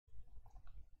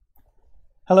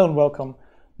Hello and welcome.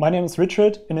 My name is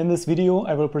Richard, and in this video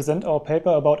I will present our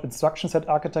paper about instruction set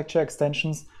architecture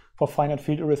extensions for finite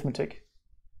field arithmetic.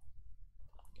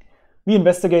 We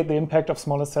investigate the impact of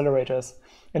small accelerators,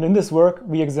 and in this work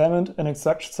we examined an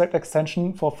instruction set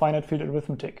extension for finite field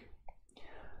arithmetic.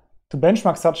 To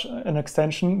benchmark such an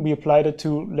extension, we applied it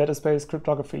to lattice space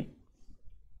cryptography.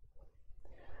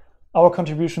 Our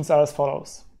contributions are as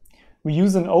follows. We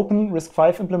use an open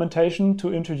RISC-V implementation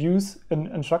to introduce an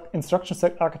instruction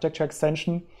set architecture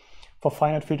extension for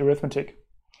finite field arithmetic.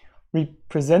 We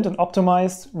present an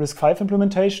optimized RISC-V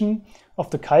implementation of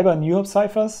the Kyber and NewHope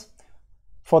ciphers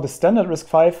for the standard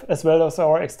RISC-V as well as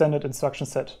our extended instruction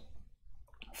set.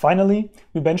 Finally,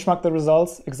 we benchmark the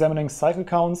results examining cycle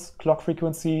counts, clock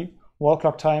frequency, wall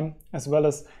clock time, as well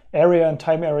as area and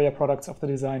time area products of the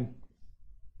design.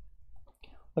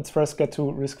 Let's first get to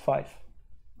RISC-V.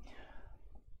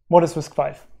 What is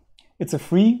RISC-V? It's a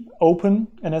free, open,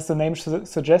 and as the name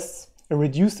suggests, a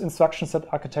reduced instruction set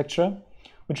architecture,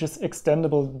 which is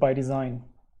extendable by design.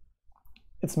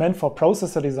 It's meant for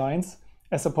processor designs,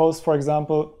 as opposed, for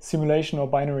example, simulation or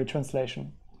binary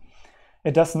translation.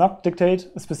 It does not dictate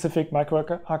a specific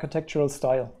microarchitectural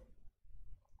style.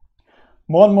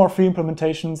 More and more free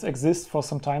implementations exist for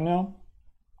some time now,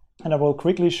 and I will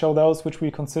quickly show those which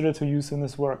we consider to use in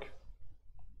this work.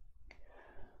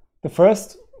 The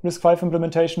first RISC-V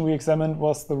implementation we examined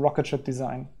was the rocket ship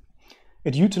design.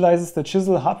 It utilizes the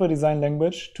Chisel hardware design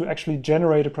language to actually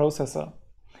generate a processor.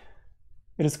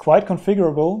 It is quite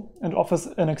configurable and offers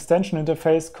an extension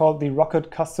interface called the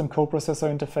Rocket Custom Coprocessor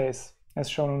Interface, as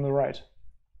shown on the right.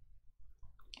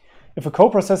 If a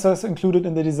coprocessor is included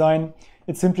in the design,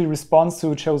 it simply responds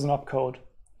to a chosen opcode.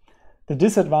 The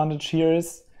disadvantage here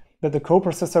is that the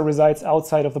coprocessor resides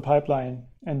outside of the pipeline,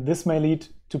 and this may lead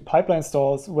to pipeline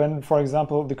stalls when, for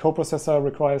example, the coprocessor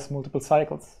requires multiple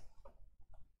cycles.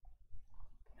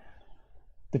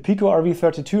 The Pico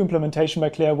RV32 implementation by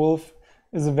Claire Wolf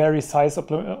is a very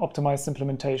size-optimized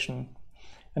implementation,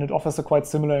 and it offers a quite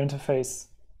similar interface.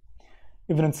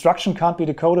 If an instruction can't be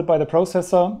decoded by the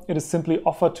processor, it is simply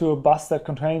offered to a bus that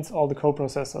contains all the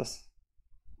coprocessors.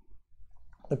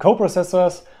 The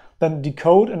coprocessors then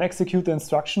decode and execute the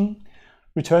instruction,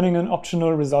 returning an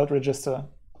optional result register.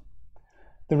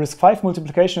 The RISC-V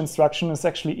multiplication instruction is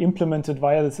actually implemented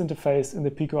via this interface in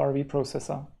the Pico RV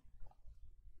processor.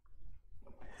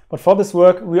 But for this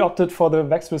work, we opted for the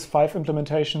VexRISC-V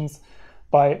implementations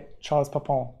by Charles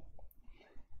Papin.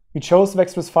 We chose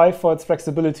VexRISC-V for its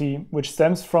flexibility, which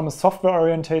stems from a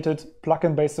software-oriented,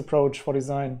 plugin-based approach for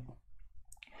design.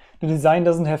 The design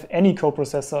doesn't have any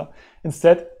coprocessor.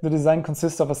 Instead, the design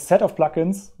consists of a set of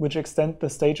plugins which extend the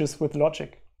stages with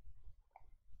logic.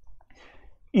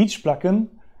 Each plugin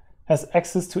has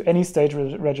access to any stage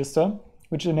register,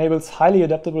 which enables highly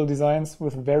adaptable designs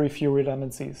with very few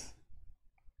redundancies.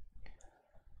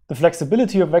 The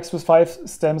flexibility of VexRISC-V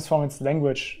stems from its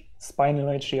language, Spinal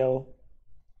HDL.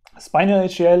 Spinal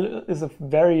HDL is a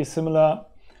very similar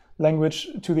language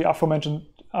to the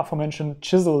aforementioned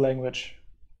Chisel language.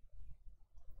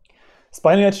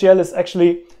 Spinal HDL is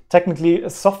actually technically a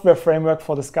software framework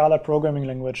for the Scala programming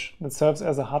language that serves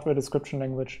as a hardware description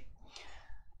language.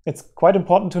 It's quite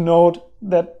important to note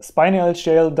that Spinal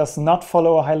HDL does not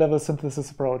follow a high-level synthesis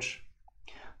approach.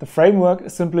 The framework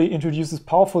simply introduces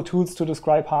powerful tools to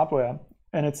describe hardware,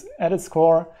 and it's at its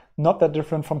core not that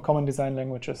different from common design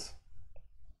languages.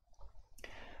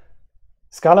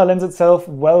 Scala lends itself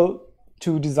well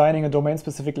to designing a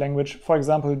domain-specific language, for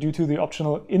example, due to the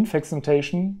optional infix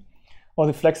notation or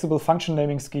the flexible function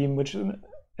naming scheme, which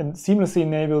seamlessly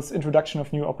enables introduction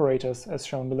of new operators, as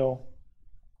shown below.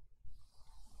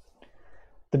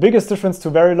 The biggest difference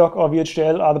to Verilog or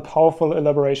VHDL are the powerful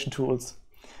elaboration tools.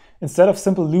 Instead of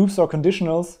simple loops or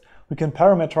conditionals, we can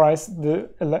parameterize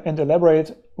and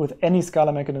elaborate with any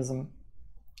Scala mechanism.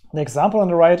 The example on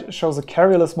the right shows a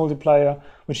carrierless multiplier,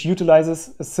 which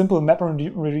utilizes a simple map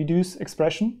and reduce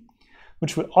expression,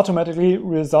 which will automatically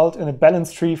result in a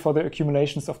balanced tree for the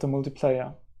accumulations of the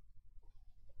multiplier.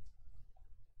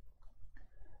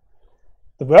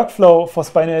 The workflow for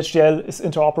Spinal HDL is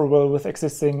interoperable with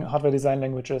existing hardware design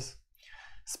languages.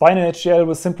 Spinal HDL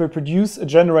will simply produce a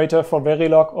generator for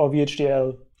Verilog or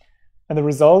VHDL, and the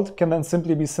result can then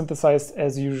simply be synthesized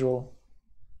as usual.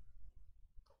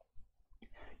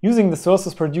 Using the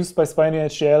sources produced by Spinal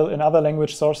HDL in other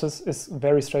language sources is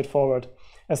very straightforward,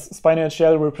 as Spinal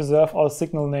HDL will preserve all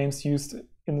signal names used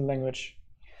in the language.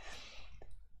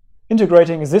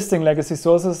 Integrating existing legacy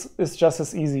sources is just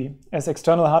as easy, as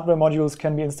external hardware modules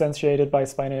can be instantiated by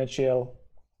Spinal HDL.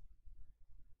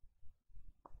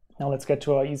 Now let's get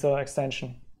to our ESA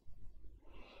extension.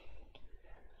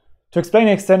 To explain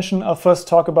the extension, I'll first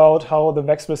talk about how the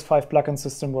RISC-V plugin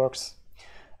system works.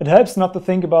 It helps not to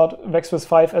think about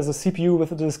RISC-V as a CPU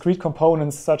with discrete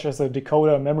components such as a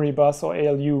decoder, memory bus, or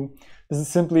ALU. This is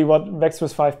simply what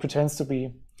RISC-V pretends to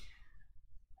be.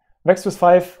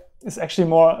 RISC-V is actually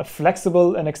more a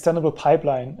flexible and extendable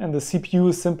pipeline, and the CPU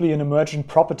is simply an emergent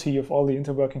property of all the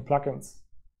interworking plugins.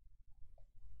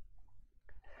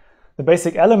 The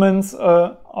basic elements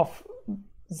of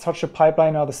such a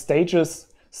pipeline are the stages,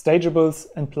 stageables,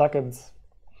 and plugins.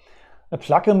 A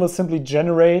plugin will simply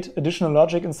generate additional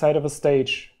logic inside of a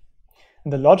stage.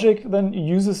 And the logic then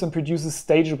uses and produces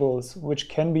stageables, which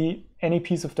can be any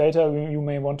piece of data you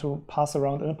may want to pass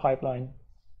around in a pipeline.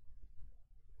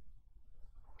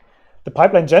 The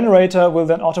pipeline generator will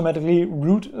then automatically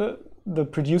route the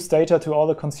produced data to all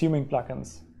the consuming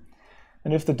plugins.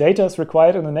 And if the data is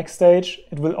required in the next stage,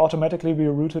 it will automatically be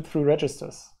routed through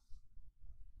registers.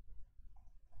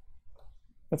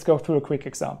 Let's go through a quick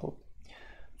example.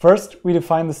 First, we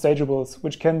define the stageables,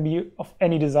 which can be of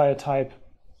any desired type.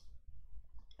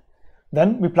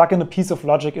 Then we plug in a piece of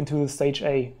logic into the stage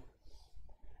A.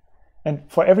 And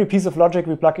for every piece of logic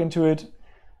we plug into it,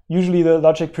 usually the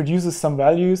logic produces some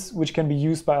values which can be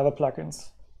used by other plugins.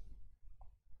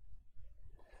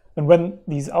 And when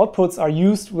these outputs are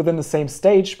used within the same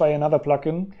stage by another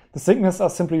plugin, the signals are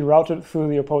simply routed through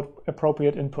the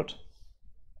appropriate input.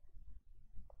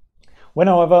 When,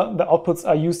 however, the outputs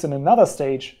are used in another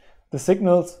stage, the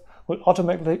signals will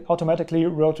automatically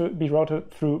be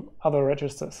routed through other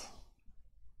registers.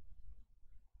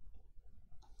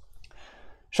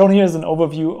 Shown here is an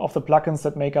overview of the plugins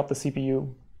that make up the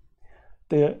CPU.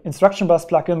 The instruction bus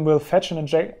plugin will fetch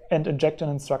and inject an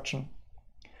instruction.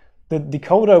 The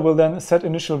decoder will then set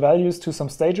initial values to some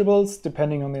stageables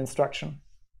depending on the instruction.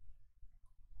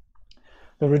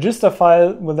 The register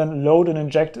file will then load and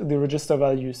inject the register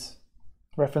values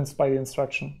referenced by the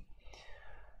instruction.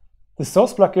 The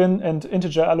source plugin and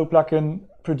integer ALU plugin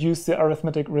produce the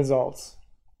arithmetic results.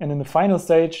 And in the final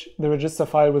stage, the register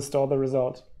file will store the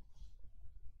result.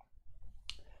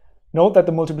 Note that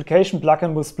the multiplication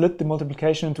plugin will split the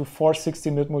multiplication into 4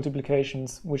 16-bit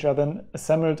multiplications, which are then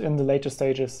assembled in the later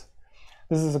stages.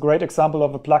 This is a great example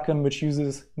of a plugin which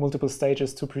uses multiple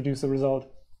stages to produce a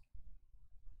result.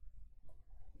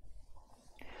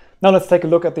 Now let's take a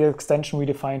look at the extension we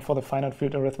defined for the finite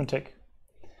field arithmetic.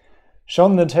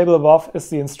 Shown in the table above is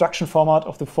the instruction format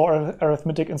of the 4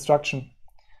 arithmetic instruction: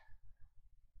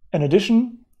 an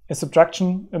addition, a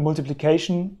subtraction, a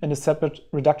multiplication, and a separate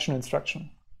reduction instruction.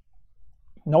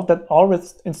 Note that all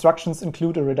instructions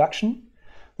include a reduction.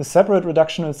 The separate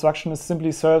reduction instruction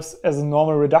simply serves as a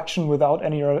normal reduction without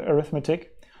any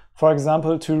arithmetic, for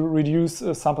example, to reduce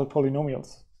sampled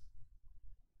polynomials.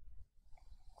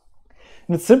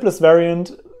 In its simplest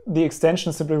variant, the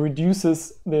extension simply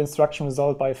reduces the instruction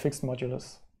result by a fixed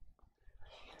modulus.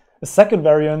 A second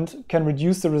variant can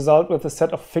reduce the result with a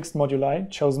set of fixed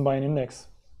moduli chosen by an index.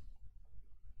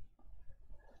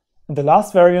 And the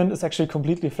last variant is actually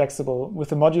completely flexible, with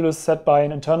the modulus set by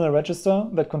an internal register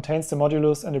that contains the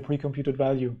modulus and a pre-computed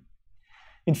value.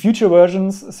 In future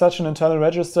versions, such an internal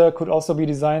register could also be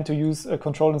designed to use a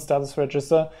control and status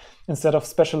register instead of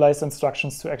specialized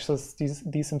instructions to access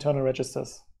these internal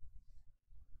registers.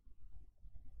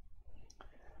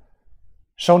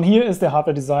 Shown here is the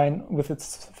hardware design with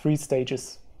its 3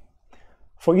 stages.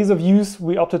 For ease of use,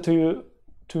 we opted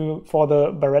for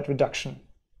the Barrett reduction.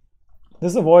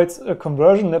 This avoids a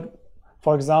conversion that,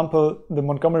 for example, the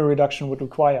Montgomery reduction would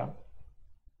require.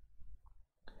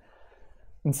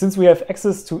 And since we have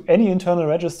access to any internal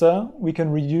register, we can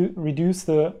reuse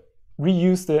the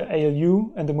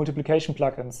ALU and the multiplication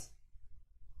plugins.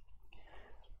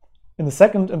 In the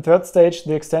second and third stage,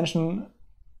 the extension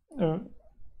the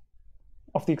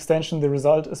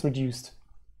result is reduced.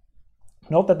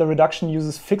 Note that the reduction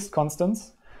uses fixed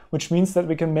constants, which means that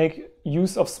we can make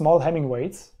use of small Hamming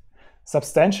weights,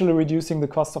 substantially reducing the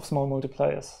cost of small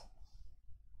multipliers.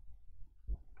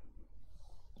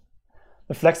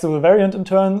 The flexible variant, in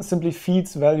turn, simply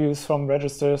feeds values from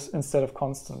registers instead of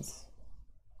constants.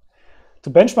 To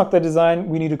benchmark the design,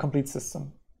 we need a complete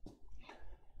system.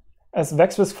 As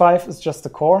RISC-V is just the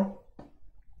core,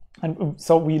 and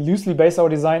so we loosely base our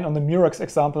design on the Murex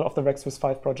example of the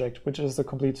RISC-V project, which is a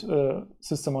complete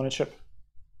system on a chip.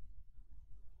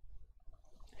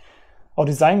 Our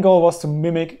design goal was to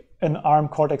mimic an ARM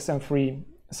Cortex-M3,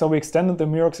 so we extended the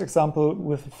Murex example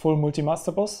with a full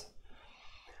multi-master bus,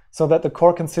 so that the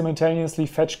core can simultaneously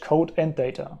fetch code and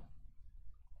data.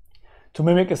 To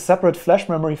mimic a separate flash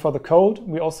memory for the code,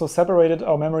 we also separated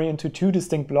our memory into 2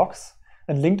 distinct blocks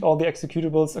and linked all the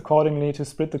executables accordingly to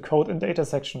split the code and data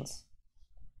sections.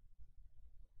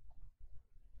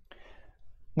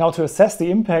 Now, to assess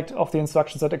the impact of the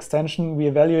instruction set extension, we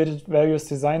evaluated various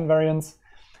design variants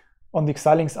on the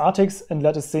Xilinx Artix and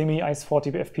Lattice-Semi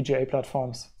ICE40 FPGA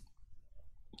platforms.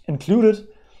 Included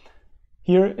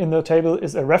here in the table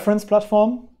is a reference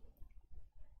platform,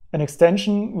 an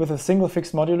extension with a single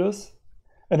fixed modulus,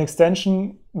 an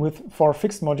extension with 4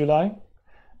 fixed moduli,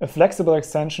 a flexible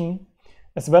extension,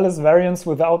 as well as variants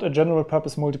without a general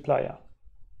purpose multiplier.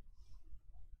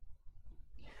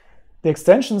 The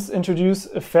extensions introduce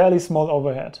a fairly small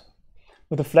overhead,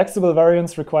 with the flexible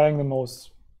variants requiring the most.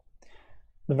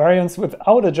 The variants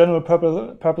without a general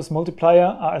purpose multiplier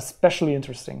are especially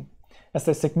interesting, as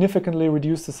they significantly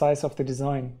reduce the size of the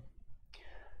design.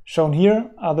 Shown here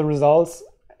are the results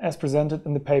as presented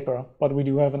in the paper, but we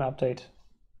do have an update.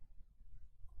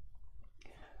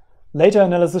 Later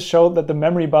analysis showed that the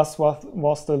memory bus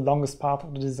was the longest part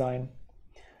of the design.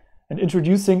 And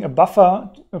introducing a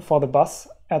buffer for the bus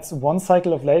adds 1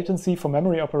 cycle of latency for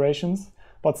memory operations,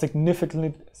 but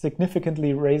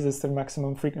significantly raises the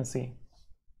maximum frequency.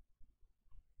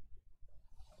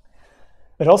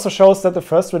 It also shows that the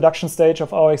first reduction stage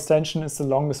of our extension is the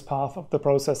longest path of the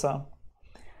processor.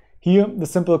 Here, the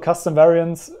simple custom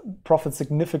variants profit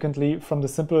significantly from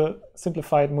the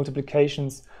simplified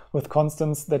multiplications with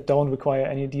constants that don't require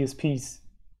any DSPs.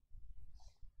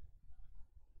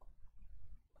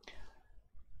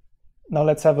 Now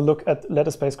let's have a look at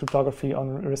lattice-based cryptography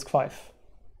on RISC-V.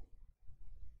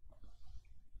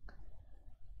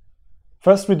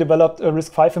 First, we developed a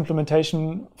RISC-V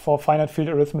implementation for finite field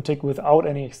arithmetic without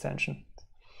any extension.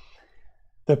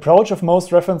 The approach of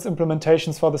most reference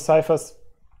implementations for the ciphers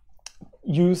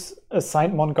use a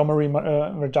signed Montgomery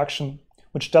reduction,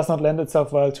 which does not lend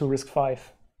itself well to RISC-V.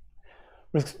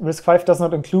 RISC-V does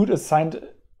not include a sign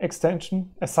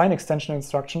extension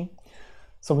instruction,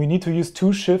 so we need to use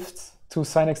 2 shifts to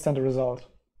sign extend a result.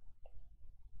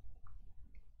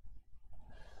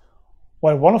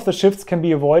 While one of the shifts can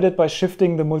be avoided by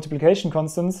shifting the multiplication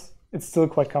constants, it's still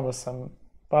quite cumbersome.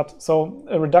 So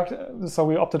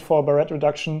we opted for a Barrett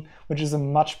reduction, which is a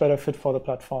much better fit for the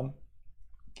platform.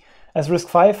 As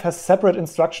RISC-V has separate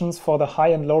instructions for the high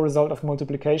and low result of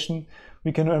multiplication,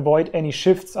 we can avoid any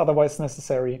shifts otherwise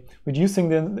necessary, reducing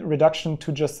the reduction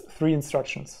to just 3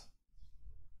 instructions.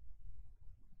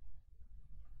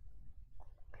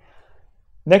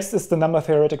 Next is the number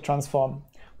theoretic transform,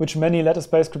 which many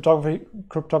lattice-based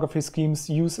cryptography schemes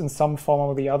use in some form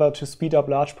or the other to speed up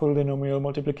large polynomial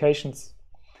multiplications.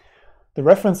 The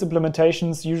reference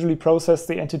implementations usually process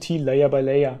the entity layer by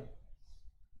layer.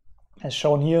 As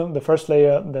shown here, the first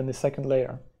layer, then the second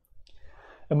layer.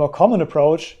 A more common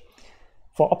approach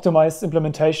for optimized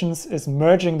implementations is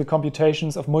merging the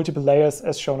computations of multiple layers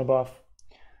as shown above.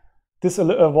 This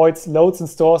avoids loads and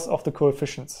stores of the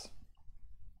coefficients.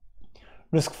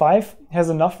 RISC-V has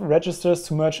enough registers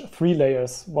to merge 3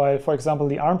 layers, while, for example,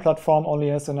 the ARM platform only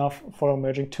has enough for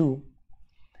merging 2.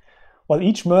 While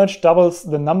each merge doubles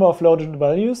the number of loaded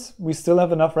values, we still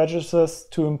have enough registers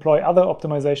to employ other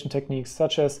optimization techniques,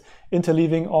 such as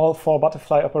interleaving all 4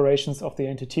 butterfly operations of the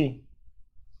entity.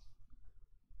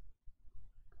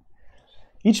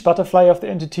 Each butterfly of the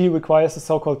entity requires a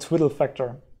so-called twiddle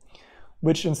factor,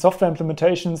 which in software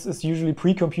implementations is usually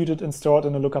pre-computed and stored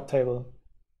in a lookup table.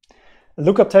 A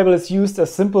lookup table is used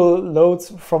as simple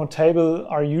loads from a table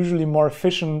are usually more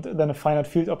efficient than a finite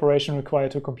field operation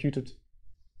required to compute it.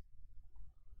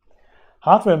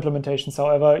 Hardware implementations,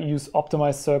 however, use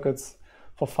optimized circuits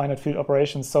for finite field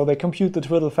operations, so they compute the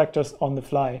twiddle factors on the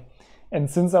fly. And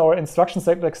since our instruction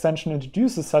set extension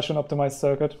introduces such an optimized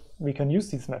circuit, we can use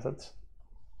these methods.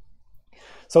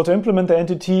 So to implement the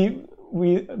entity,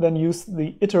 we then use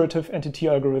the iterative entity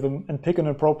algorithm and pick an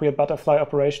appropriate butterfly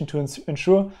operation to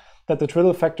ensure that the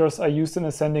twiddle factors are used in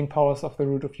ascending powers of the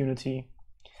root of unity.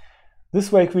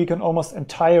 This way we can almost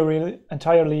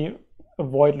entirely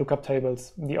avoid lookup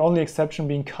tables, the only exception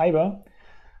being Kyber,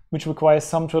 which requires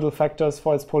some twiddle factors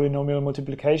for its polynomial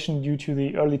multiplication due to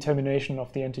the early termination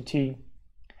of the entity.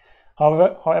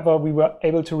 However, we were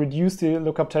able to reduce the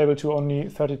lookup table to only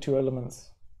 32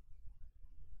 elements.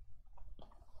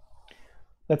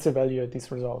 Let's evaluate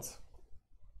these results.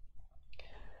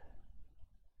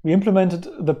 We implemented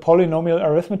the polynomial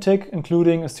arithmetic,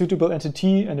 including a suitable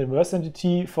entity and inverse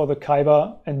entity for the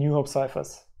Kyber and NewHope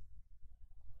ciphers.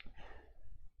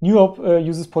 NewHope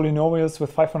uses polynomials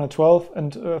with 512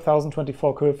 and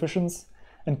 1024 coefficients,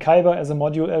 and Kyber as a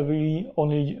module LVE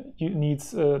only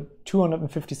needs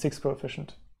 256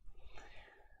 coefficient.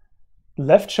 The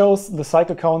left shows the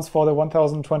cycle counts for the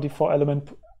 1024 element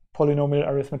polynomial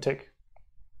arithmetic.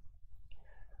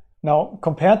 Now,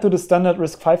 compared to the standard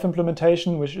RISC-V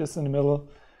implementation, which is in the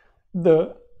middle,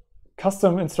 the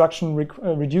custom instruction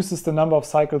reduces the number of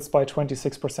cycles by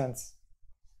 26%.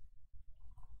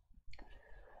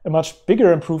 A much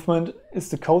bigger improvement is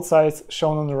the code size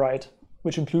shown on the right,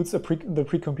 which includes the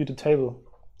pre-computed table.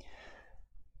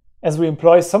 As we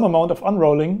employ some amount of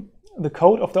unrolling, the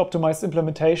code of the optimized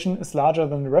implementation is larger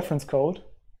than the reference code.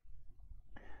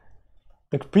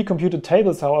 The pre-computed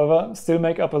tables, however, still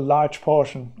make up a large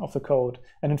portion of the code,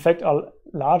 and in fact are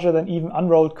larger than even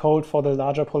unrolled code for the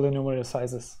larger polynomial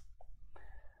sizes.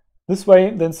 This way,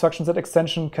 the instruction set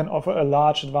extension can offer a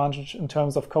large advantage in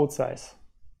terms of code size,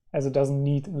 as it doesn't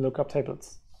need lookup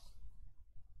tables.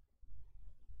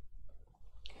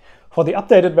 For the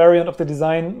updated variant of the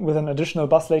design with an additional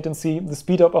bus latency, the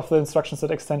speedup of the instruction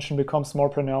set extension becomes more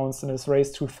pronounced and is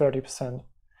raised to 30%.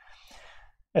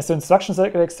 As the instruction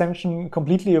set extension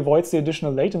completely avoids the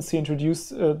additional latency introduced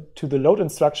to the load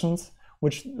instructions,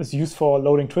 which is used for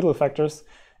loading twiddle factors,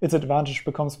 its advantage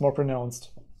becomes more pronounced.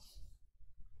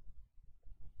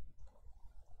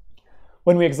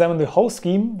 When we examine the whole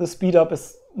scheme, the speedup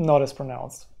is not as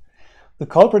pronounced. The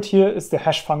culprit here is the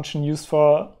hash function used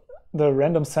for the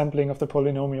random sampling of the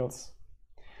polynomials.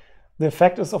 The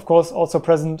effect is of course also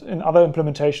present in other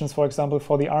implementations, for example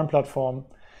for the ARM platform,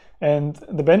 and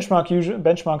the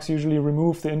benchmarks usually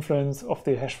remove the influence of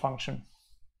the hash function.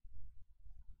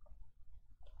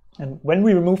 And when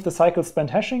we remove the cycle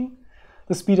spent hashing,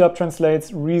 the speedup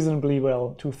translates reasonably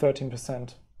well to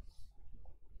 13%.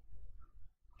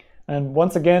 And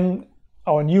once again,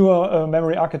 our newer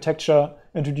memory architecture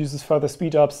introduces further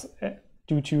speedups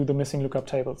due to the missing lookup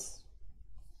tables.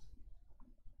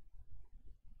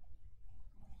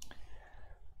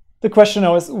 The question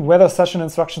now is whether such an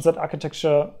instruction set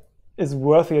architecture is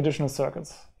worth the additional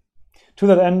circuits. To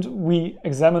that end, we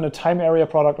examine a time area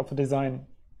product of the design.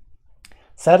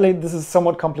 Sadly, this is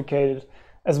somewhat complicated,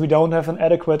 as we don't have an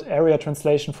adequate area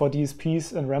translation for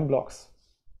DSPs and RAM blocks.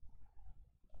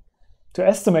 To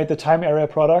estimate the time area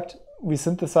product, we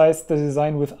synthesized the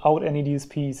design without any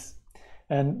DSPs.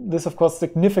 And this, of course,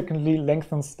 significantly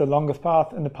lengthens the longest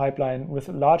path in the pipeline with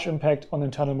large impact on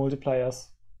internal multipliers.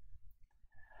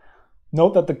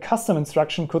 Note that the custom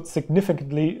instruction could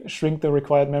significantly shrink the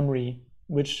required memory,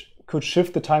 which could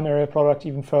shift the time area product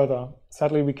even further.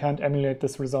 Sadly, we can't emulate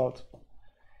this result.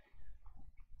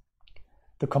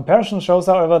 The comparison shows,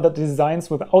 however, that designs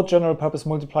without general purpose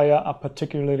multiplier are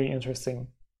particularly interesting.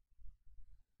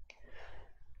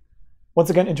 Once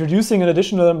again, introducing an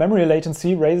additional memory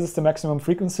latency raises the maximum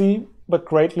frequency, but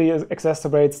greatly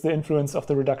exacerbates the influence of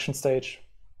the reduction stage.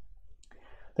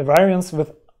 The variants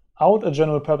without a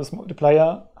general purpose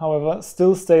multiplier, however,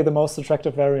 still stay the most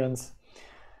attractive variants,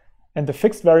 and the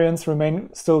fixed variants remain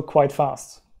still quite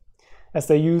fast, as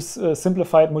they use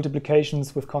simplified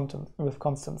multiplications with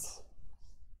constants.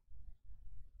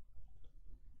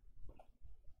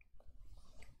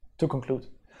 To conclude,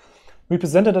 we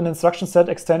presented an instruction set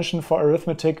extension for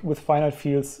arithmetic with finite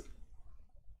fields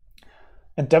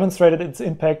and demonstrated its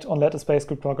impact on lattice-based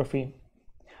cryptography.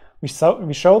 We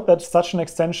showed that such an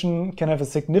extension can have a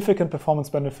significant performance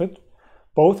benefit,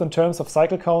 both in terms of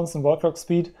cycle counts and word clock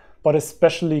speed, but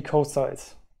especially code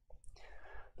size.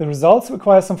 The results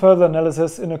require some further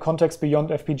analysis in a context beyond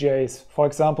FPGAs, for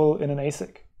example in an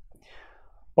ASIC.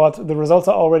 But the results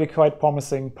are already quite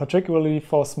promising, particularly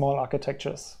for small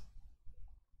architectures.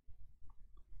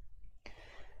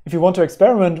 If you want to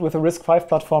experiment with the RISC-V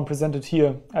platform presented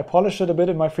here, I polished it a bit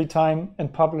in my free time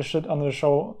and published it under the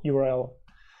show URL.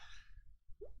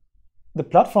 The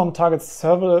platform targets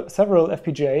several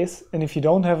FPGAs, and if you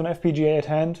don't have an FPGA at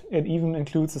hand, it even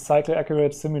includes a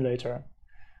cycle-accurate simulator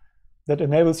that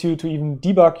enables you to even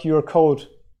debug your code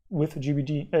with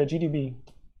GDB.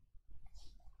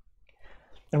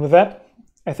 And with that,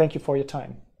 I thank you for your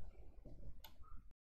time.